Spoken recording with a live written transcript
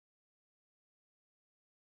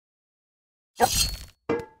There's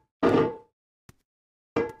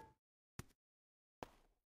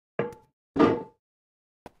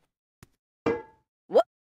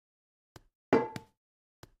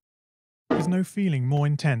no feeling more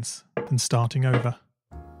intense than starting over.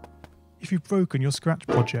 If you've broken your Scratch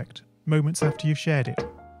project moments after you've shared it,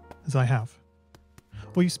 as I have,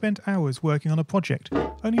 or you've spent hours working on a project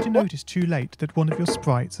only to notice too late that one of your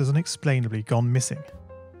sprites has unexplainably gone missing.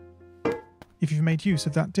 If you've made use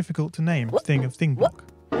of that difficult-to-name thing of thing block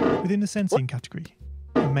within the sensing category,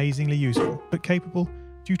 amazingly useful but capable,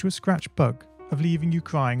 due to a Scratch bug, of leaving you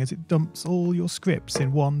crying as it dumps all your scripts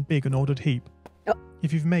in one big unordered heap.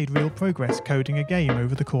 If you've made real progress coding a game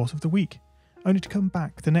over the course of the week, only to come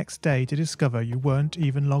back the next day to discover you weren't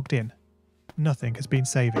even logged in, nothing has been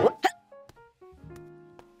saving.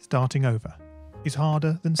 Starting over is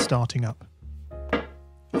harder than starting up.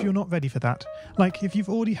 If you're not ready for that, like if you've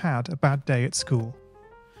already had a bad day at school,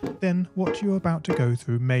 then what you're about to go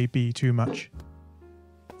through may be too much.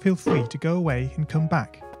 Feel free to go away and come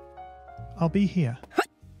back. I'll be here.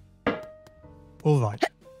 Alright,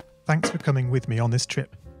 thanks for coming with me on this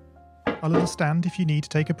trip. I'll understand if you need to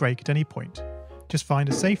take a break at any point. Just find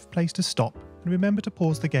a safe place to stop and remember to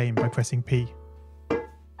pause the game by pressing P.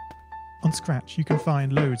 On Scratch you can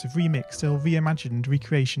find loads of remixed or reimagined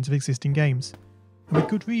recreations of existing games. And with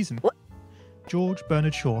good reason. George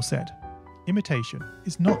Bernard Shaw said, "Imitation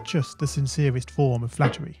is not just the sincerest form of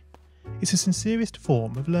flattery, it's the sincerest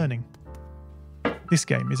form of learning." This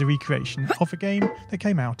game is a recreation of a game that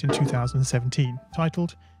came out in 2017,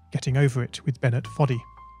 titled Getting Over It with Bennett Foddy.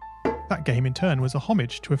 That game in turn was a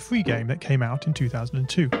homage to a free game that came out in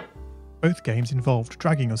 2002. Both games involved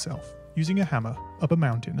dragging yourself, using a hammer, up a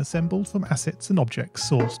mountain assembled from assets and objects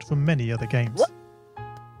sourced from many other games.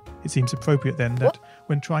 It seems appropriate then that,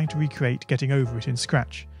 when trying to recreate Getting Over It in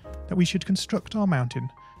Scratch, that we should construct our mountain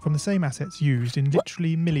from the same assets used in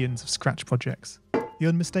literally millions of Scratch projects, the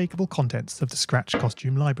unmistakable contents of the Scratch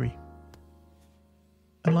costume library.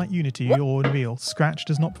 Unlike Unity or Unreal, Scratch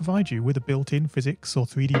does not provide you with a built-in physics or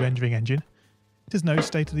 3D rendering engine. It has no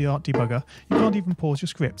state-of-the-art debugger, you can't even pause your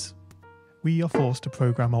scripts. We are forced to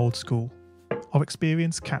program old school. Our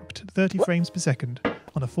experience capped at 30 frames per second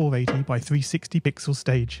on a 480 by 360 pixel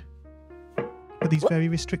stage. But these very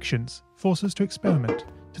restrictions force us to experiment,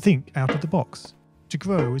 to think out of the box, to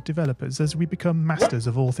grow as developers as we become masters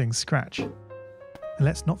of all things Scratch. And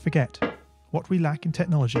let's not forget, what we lack in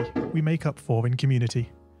technology, we make up for in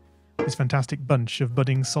community. This fantastic bunch of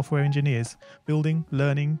budding software engineers, building,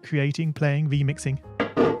 learning, creating, playing, remixing,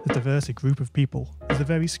 as diverse a group of people as the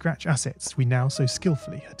very Scratch assets we now so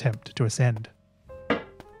skillfully attempt to ascend.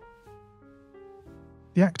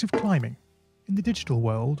 The act of climbing, in the digital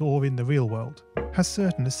world or in the real world, has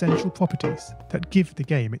certain essential properties that give the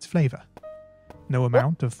game its flavour. No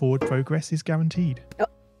amount of forward progress is guaranteed.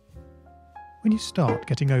 When you start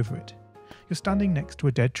Getting Over It, you're standing next to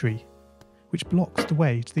a dead tree, which blocks the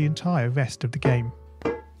way to the entire rest of the game.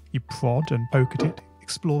 You prod and poke at it,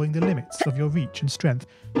 exploring the limits of your reach and strength,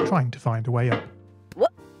 trying to find a way up.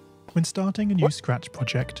 When starting a new Scratch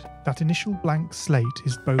project, that initial blank slate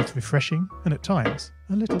is both refreshing and at times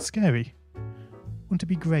a little scary. Wouldn't it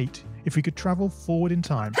be great if we could travel forward in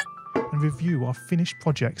time and review our finished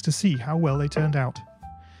projects to see how well they turned out?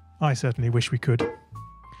 I certainly wish we could.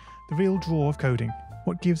 The real draw of coding,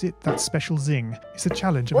 what gives it that special zing, is the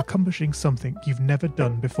challenge of accomplishing something you've never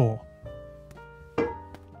done before.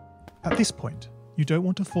 At this point, you don't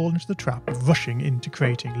want to fall into the trap of rushing into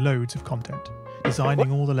creating loads of content,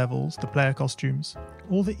 designing all the levels, the player costumes,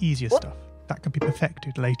 all the easier stuff that can be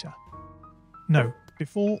perfected later. No,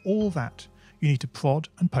 before all that, you need to prod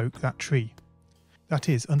and poke that tree. That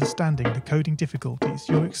is, understanding the coding difficulties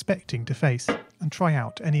you're expecting to face and try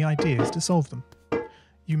out any ideas to solve them.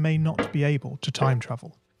 You may not be able to time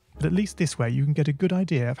travel, but at least this way you can get a good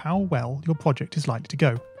idea of how well your project is likely to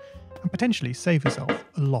go, and potentially save yourself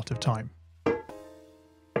a lot of time.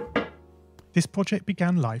 This project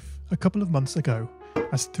began life a couple of months ago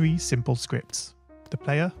as 3 simple scripts: the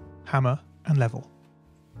player, hammer, and level.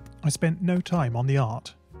 I spent no time on the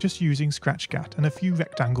art, just using ScratchGAT and a few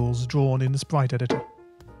rectangles drawn in the sprite editor.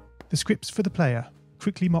 The scripts for the player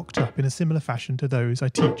quickly mocked up in a similar fashion to those I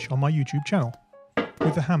teach on my YouTube channel.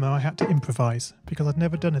 With the hammer I had to improvise because I'd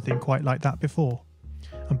never done a thing quite like that before,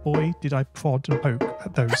 and boy did I prod and poke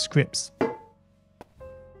at those scripts.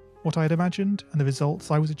 What I had imagined and the results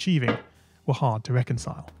I was achieving were hard to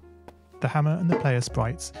reconcile. The hammer and the player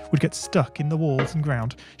sprites would get stuck in the walls and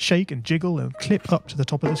ground, shake and jiggle and clip up to the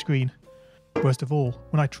top of the screen. Worst of all,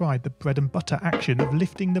 when I tried the bread and butter action of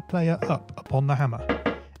lifting the player up upon the hammer,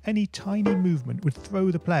 Any tiny movement would throw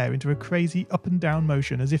the player into a crazy up and down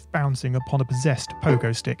motion as if bouncing upon a possessed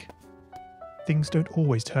pogo stick. Things don't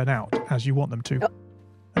always turn out as you want them to,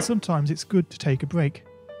 and sometimes it's good to take a break.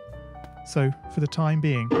 So, for the time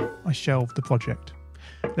being, I shelved the project,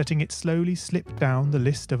 letting it slowly slip down the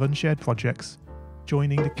list of unshared projects,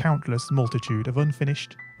 joining the countless multitude of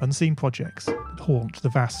unfinished, unseen projects that haunt the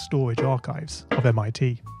vast storage archives of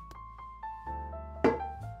MIT.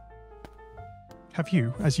 Have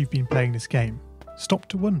you, as you've been playing this game, stopped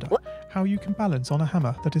to wonder how you can balance on a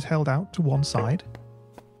hammer that is held out to one side?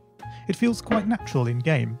 It feels quite natural in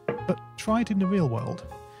game, but try it in the real world,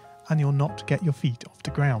 and you'll not get your feet off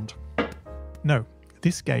the ground. No,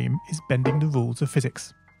 this game is bending the rules of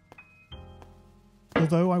physics.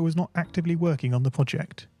 Although I was not actively working on the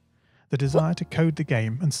project, the desire to code the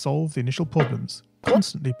game and solve the initial problems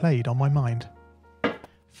constantly played on my mind.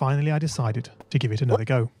 Finally, I decided to give it another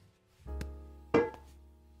go.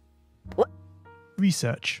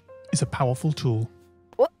 Research is a powerful tool.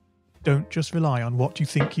 Don't just rely on what you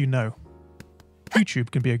think you know.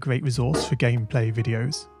 YouTube can be a great resource for gameplay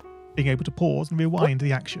videos. Being able to pause and rewind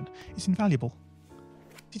the action is invaluable.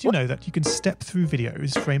 Did you know that you can step through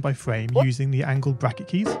videos frame by frame using the angled bracket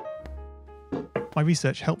keys? My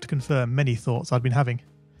research helped to confirm many thoughts I'd been having,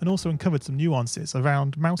 and also uncovered some nuances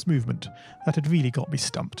around mouse movement that had really got me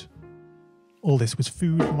stumped. All this was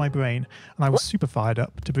food for my brain, and I was super fired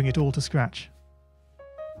up to bring it all to Scratch.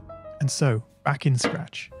 And so, back in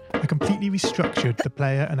Scratch, I completely restructured the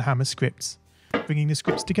player and hammer scripts, bringing the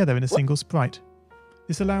scripts together in a single sprite.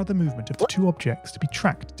 This allowed the movement of the two objects to be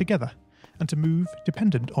tracked together and to move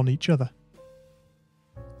dependent on each other.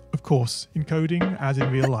 Of course, in coding, as in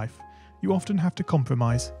real life, you often have to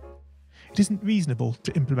compromise. It isn't reasonable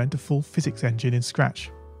to implement a full physics engine in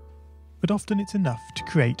Scratch, but often it's enough to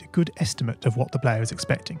create a good estimate of what the player is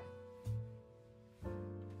expecting.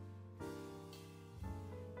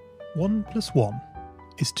 1 + 1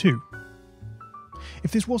 is 2.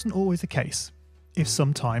 If this wasn't always the case, if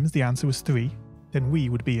sometimes the answer was 3, then we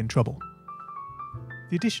would be in trouble.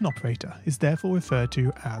 The addition operator is therefore referred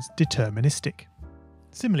to as deterministic.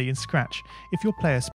 Similarly in Scratch, if your player